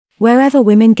Wherever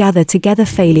women gather together,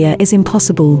 failure is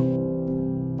impossible.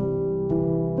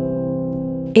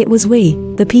 It was we,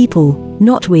 the people,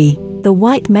 not we, the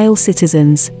white male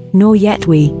citizens, nor yet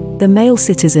we, the male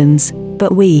citizens,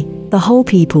 but we, the whole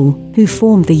people, who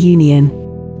formed the Union.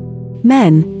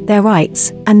 Men, their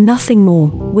rights, and nothing more.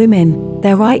 Women,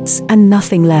 their rights, and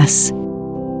nothing less.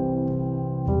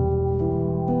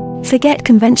 Forget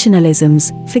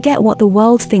conventionalisms, forget what the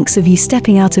world thinks of you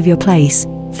stepping out of your place.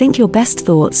 Think your best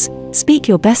thoughts, speak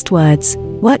your best words,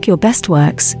 work your best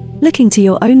works, looking to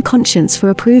your own conscience for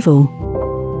approval.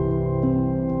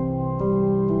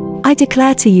 I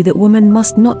declare to you that woman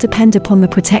must not depend upon the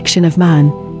protection of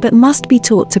man, but must be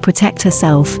taught to protect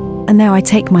herself, and there I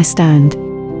take my stand.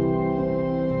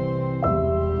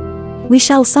 We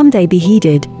shall someday be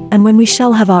heeded, and when we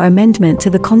shall have our amendment to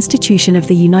the Constitution of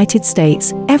the United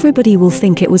States, everybody will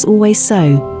think it was always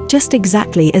so, just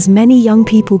exactly as many young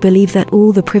people believe that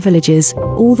all the privileges,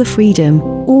 all the freedom,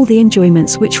 all the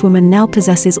enjoyments which woman now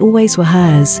possesses always were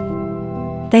hers.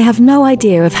 They have no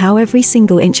idea of how every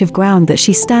single inch of ground that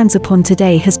she stands upon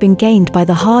today has been gained by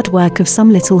the hard work of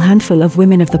some little handful of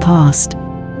women of the past.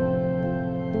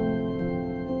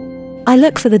 I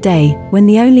look for the day when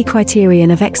the only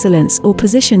criterion of excellence or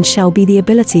position shall be the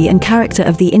ability and character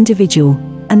of the individual,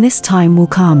 and this time will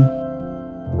come.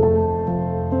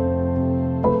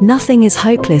 Nothing is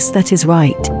hopeless that is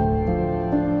right.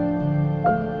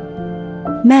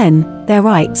 Men, their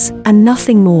rights, and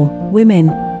nothing more. Women,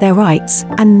 their rights,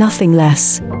 and nothing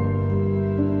less.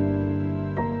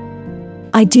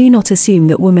 I do not assume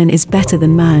that woman is better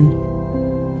than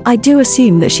man. I do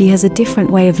assume that she has a different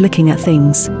way of looking at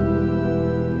things.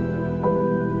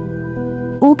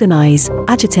 Organize,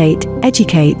 agitate,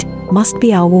 educate, must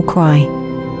be our war cry.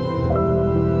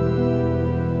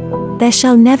 There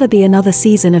shall never be another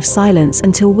season of silence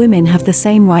until women have the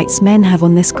same rights men have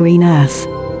on this green earth.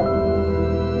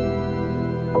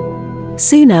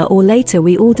 Sooner or later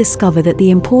we all discover that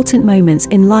the important moments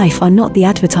in life are not the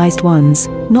advertised ones,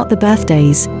 not the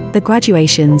birthdays, the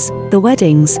graduations, the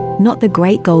weddings, not the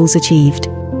great goals achieved.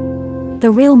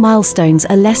 The real milestones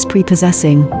are less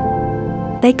prepossessing.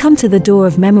 They come to the door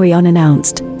of memory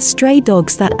unannounced, stray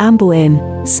dogs that amble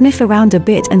in, sniff around a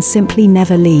bit and simply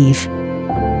never leave.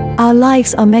 Our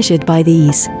lives are measured by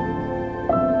these.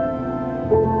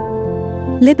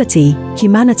 Liberty,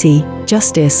 humanity,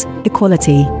 justice,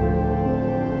 equality.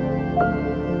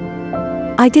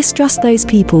 I distrust those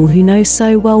people who know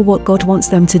so well what God wants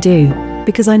them to do,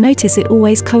 because I notice it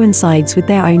always coincides with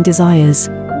their own desires.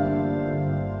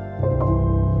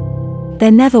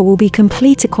 There never will be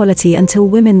complete equality until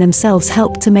women themselves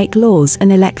help to make laws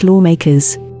and elect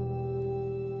lawmakers.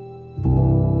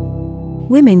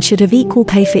 Women should have equal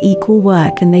pay for equal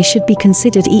work, and they should be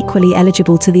considered equally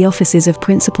eligible to the offices of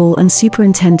principal and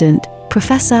superintendent,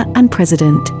 professor and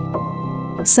president.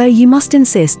 So you must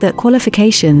insist that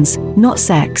qualifications, not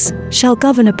sex, shall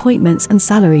govern appointments and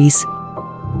salaries.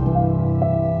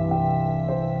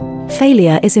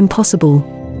 Failure is impossible.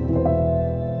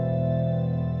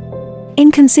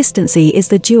 Inconsistency is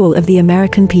the jewel of the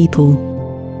American people.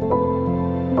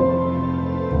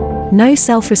 No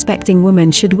self-respecting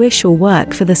woman should wish or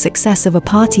work for the success of a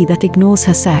party that ignores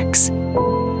her sex.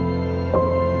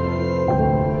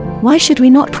 Why should we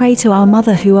not pray to our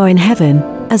Mother who are in heaven,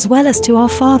 as well as to our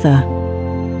Father?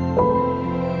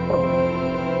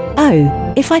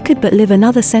 Oh, if I could but live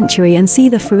another century and see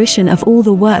the fruition of all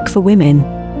the work for women.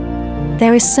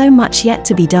 There is so much yet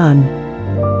to be done.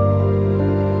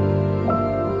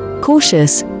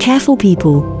 Cautious, careful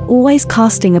people, always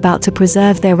casting about to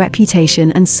preserve their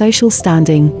reputation and social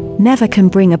standing, never can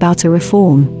bring about a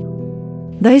reform.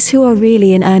 Those who are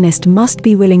really in earnest must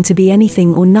be willing to be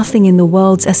anything or nothing in the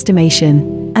world's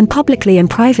estimation, and publicly and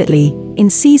privately, in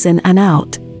season and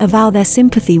out, avow their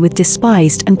sympathy with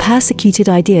despised and persecuted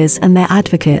ideas and their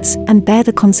advocates, and bear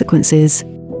the consequences.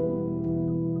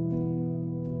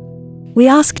 We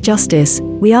ask justice,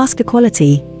 we ask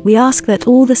equality, we ask that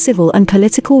all the civil and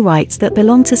political rights that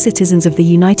belong to citizens of the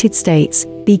United States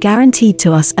be guaranteed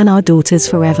to us and our daughters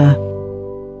forever.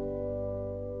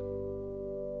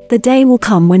 The day will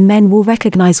come when men will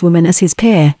recognize woman as his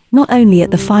peer, not only at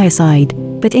the fireside,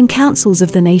 but in councils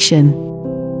of the nation.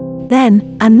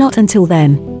 Then, and not until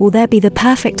then, will there be the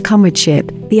perfect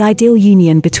comradeship, the ideal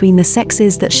union between the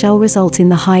sexes that shall result in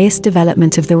the highest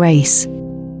development of the race.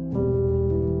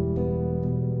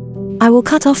 I will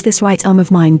cut off this right arm of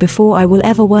mine before I will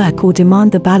ever work or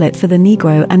demand the ballot for the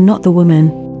Negro and not the woman.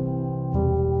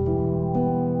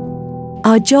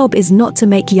 Our job is not to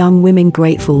make young women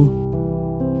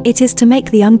grateful. It is to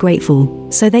make the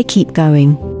ungrateful, so they keep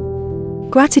going.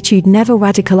 Gratitude never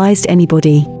radicalized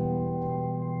anybody.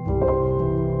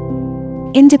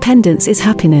 Independence is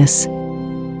happiness.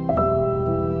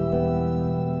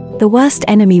 The worst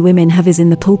enemy women have is in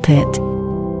the pulpit.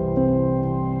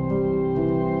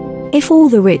 If all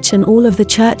the rich and all of the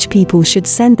church people should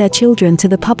send their children to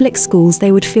the public schools,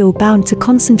 they would feel bound to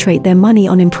concentrate their money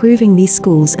on improving these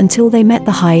schools until they met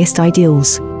the highest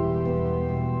ideals.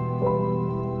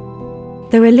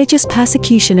 The religious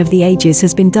persecution of the ages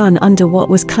has been done under what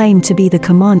was claimed to be the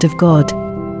command of God.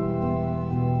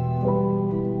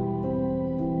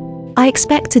 I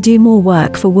expect to do more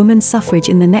work for women's suffrage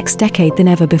in the next decade than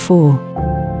ever before.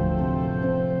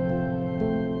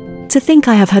 To think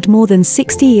I have had more than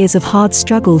 60 years of hard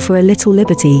struggle for a little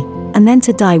liberty, and then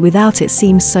to die without it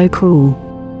seems so cruel.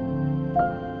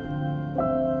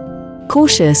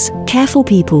 Cautious, careful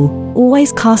people,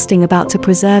 always casting about to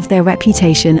preserve their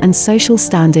reputation and social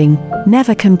standing,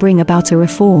 never can bring about a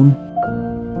reform.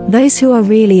 Those who are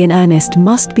really in earnest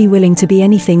must be willing to be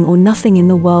anything or nothing in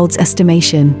the world's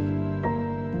estimation.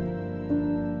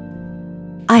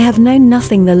 I have known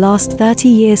nothing the last 30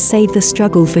 years save the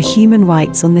struggle for human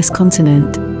rights on this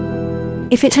continent.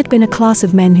 If it had been a class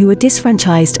of men who were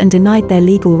disfranchised and denied their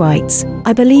legal rights,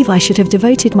 I believe I should have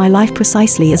devoted my life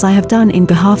precisely as I have done in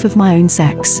behalf of my own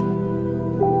sex.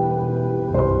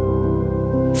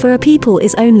 For a people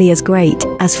is only as great,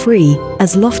 as free,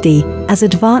 as lofty, as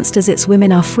advanced as its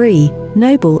women are free,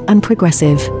 noble and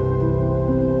progressive.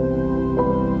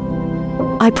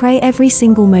 I pray every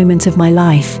single moment of my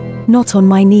life, not on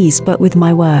my knees but with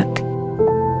my work.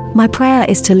 My prayer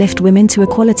is to lift women to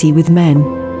equality with men.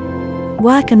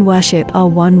 Work and worship are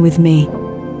one with me.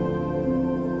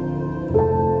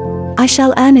 I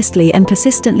shall earnestly and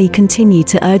persistently continue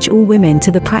to urge all women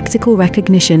to the practical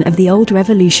recognition of the old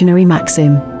revolutionary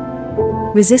maxim: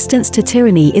 resistance to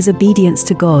tyranny is obedience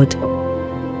to God.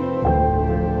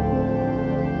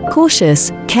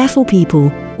 Cautious, careful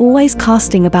people, always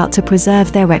casting about to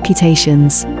preserve their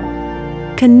reputations,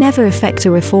 can never effect a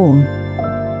reform.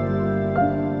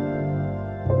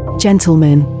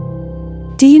 Gentlemen,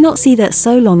 do you not see that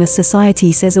so long as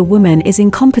society says a woman is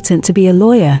incompetent to be a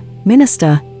lawyer,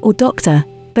 minister, or doctor,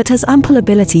 but has ample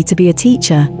ability to be a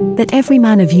teacher, that every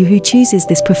man of you who chooses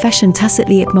this profession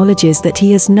tacitly acknowledges that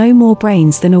he has no more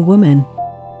brains than a woman?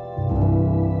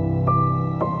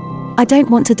 I don't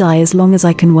want to die as long as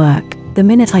I can work. The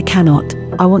minute I cannot,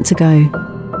 I want to go.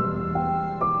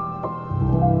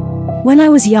 When I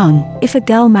was young, if a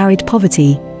girl married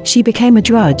poverty, she became a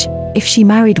drudge. If she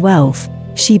married wealth,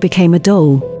 she became a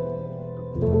doll.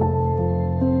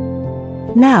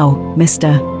 Now,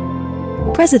 Mr.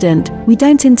 President, we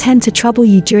don't intend to trouble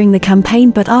you during the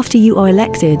campaign, but after you are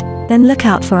elected, then look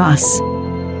out for us.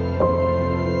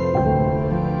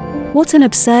 What an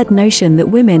absurd notion that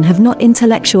women have not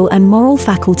intellectual and moral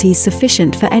faculties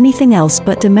sufficient for anything else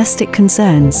but domestic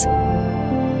concerns.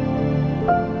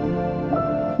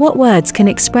 What words can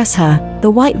express her, the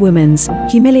white woman's,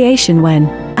 humiliation when,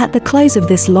 at the close of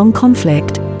this long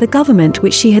conflict, the government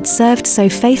which she had served so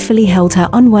faithfully held her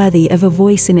unworthy of a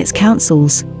voice in its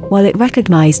councils, while it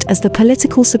recognized as the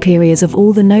political superiors of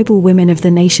all the noble women of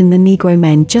the nation the Negro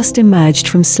men just emerged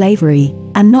from slavery,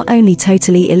 and not only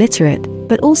totally illiterate,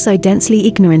 but also densely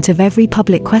ignorant of every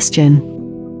public question.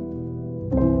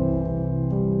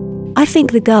 I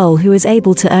think the girl who is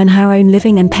able to earn her own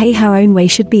living and pay her own way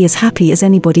should be as happy as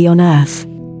anybody on earth.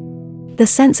 The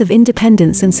sense of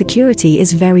independence and security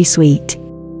is very sweet.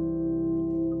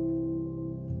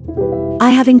 I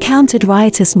have encountered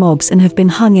riotous mobs and have been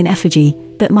hung in effigy,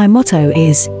 but my motto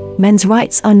is, men's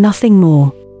rights are nothing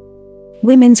more.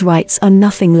 Women's rights are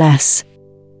nothing less.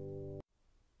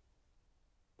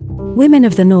 Women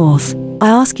of the North, I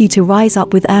ask you to rise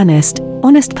up with earnest,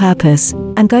 honest purpose,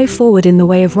 and go forward in the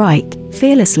way of right,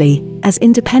 fearlessly, as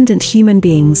independent human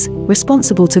beings,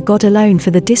 responsible to God alone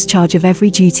for the discharge of every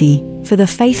duty, for the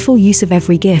faithful use of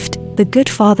every gift the good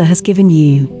Father has given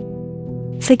you.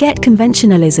 Forget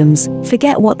conventionalisms,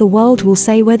 forget what the world will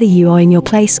say whether you are in your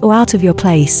place or out of your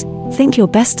place. Think your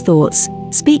best thoughts,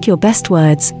 speak your best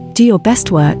words, do your best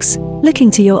works,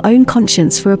 looking to your own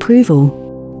conscience for approval.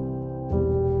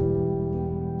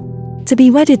 To be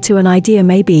wedded to an idea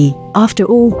may be, after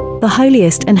all, the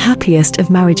holiest and happiest of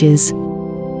marriages.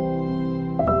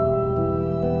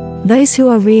 Those who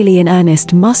are really in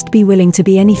earnest must be willing to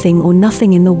be anything or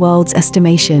nothing in the world's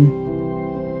estimation.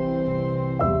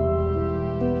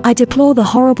 I deplore the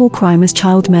horrible crime as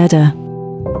child murder.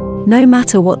 No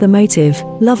matter what the motive,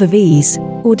 love of ease,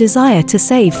 or desire to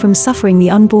save from suffering the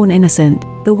unborn innocent,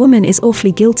 the woman is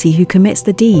awfully guilty who commits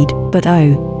the deed, but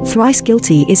oh, thrice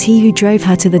guilty is he who drove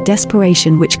her to the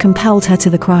desperation which compelled her to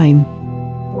the crime.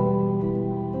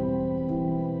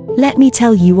 Let me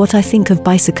tell you what I think of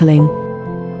bicycling.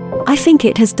 I think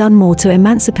it has done more to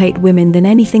emancipate women than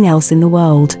anything else in the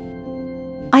world.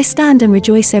 I stand and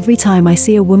rejoice every time I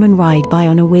see a woman ride by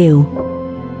on a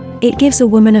wheel. It gives a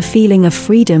woman a feeling of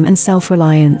freedom and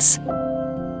self-reliance.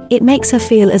 It makes her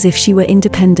feel as if she were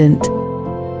independent.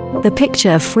 The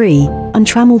picture of free,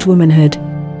 untrammeled womanhood.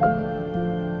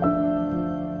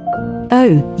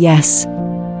 Oh, yes.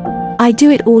 I do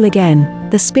it all again.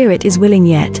 The spirit is willing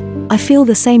yet. I feel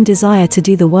the same desire to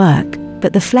do the work,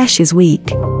 but the flesh is weak.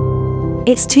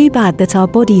 It's too bad that our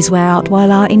bodies wear out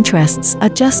while our interests are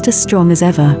just as strong as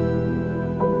ever.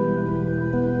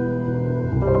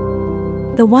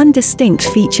 The one distinct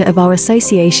feature of our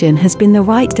association has been the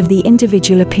right of the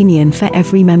individual opinion for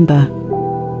every member.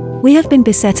 We have been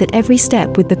beset at every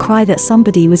step with the cry that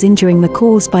somebody was injuring the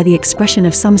cause by the expression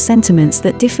of some sentiments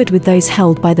that differed with those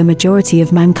held by the majority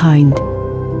of mankind.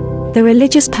 The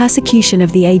religious persecution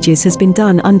of the ages has been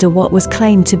done under what was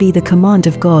claimed to be the command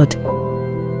of God.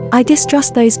 I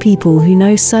distrust those people who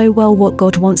know so well what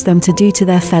God wants them to do to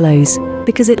their fellows,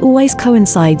 because it always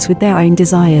coincides with their own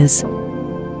desires.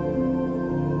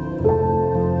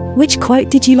 Which quote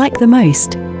did you like the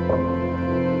most?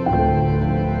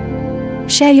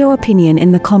 Share your opinion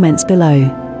in the comments below.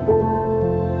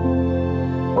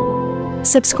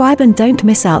 Subscribe and don't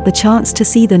miss out the chance to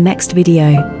see the next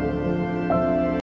video.